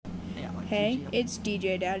Hey, it's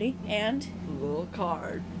DJ Daddy, and Little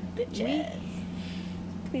card. Bitches.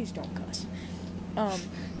 please don't cuss.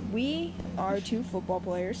 We are two football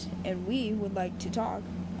players, and we would like to talk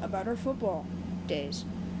about our football days.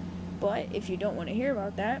 But if you don't want to hear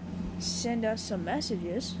about that, send us some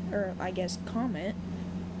messages, or I guess comment.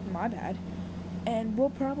 My bad. And we'll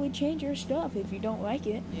probably change your stuff if you don't like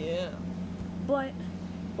it. Yeah. But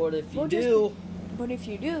If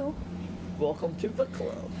you do, welcome to the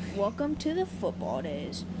club. welcome to the football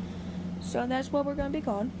days. So that's what we're going to be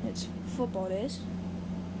called. It's football days.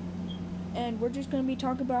 And we're just going to be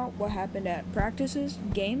talking about what happened at practices,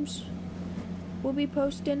 games. We'll be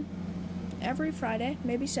posting every Friday,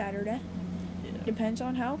 maybe Saturday. Yeah. Depends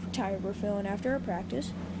on how tired we're feeling after a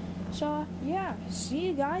practice. So, yeah, see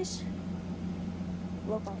you guys.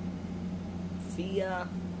 Welcome. See ya.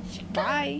 Bye.